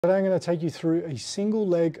Today I'm going to take you through a single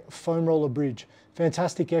leg foam roller bridge.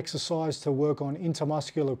 Fantastic exercise to work on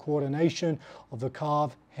intermuscular coordination of the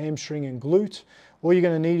calf, hamstring and glute. All you're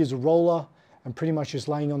going to need is a roller and pretty much just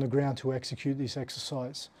laying on the ground to execute this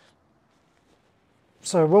exercise.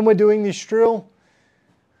 So when we're doing this drill,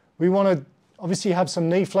 we want to obviously have some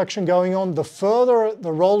knee flexion going on. The further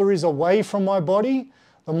the roller is away from my body,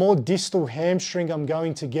 the more distal hamstring I'm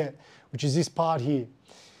going to get, which is this part here.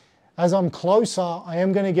 As I'm closer, I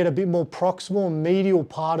am going to get a bit more proximal and medial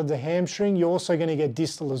part of the hamstring. You're also going to get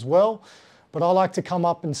distal as well. But I like to come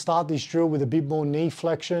up and start this drill with a bit more knee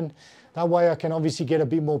flexion. That way I can obviously get a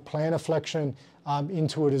bit more plantar flexion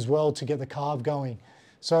into it as well to get the calf going.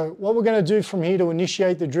 So what we're going to do from here to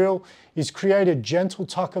initiate the drill is create a gentle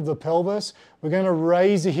tuck of the pelvis. We're going to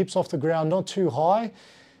raise the hips off the ground, not too high.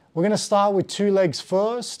 We're going to start with two legs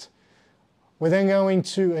first. We're then going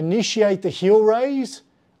to initiate the heel raise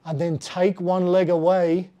and then take one leg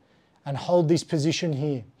away and hold this position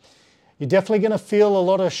here. You're definitely going to feel a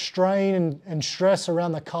lot of strain and stress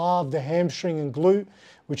around the calf, the hamstring and glute,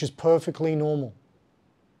 which is perfectly normal.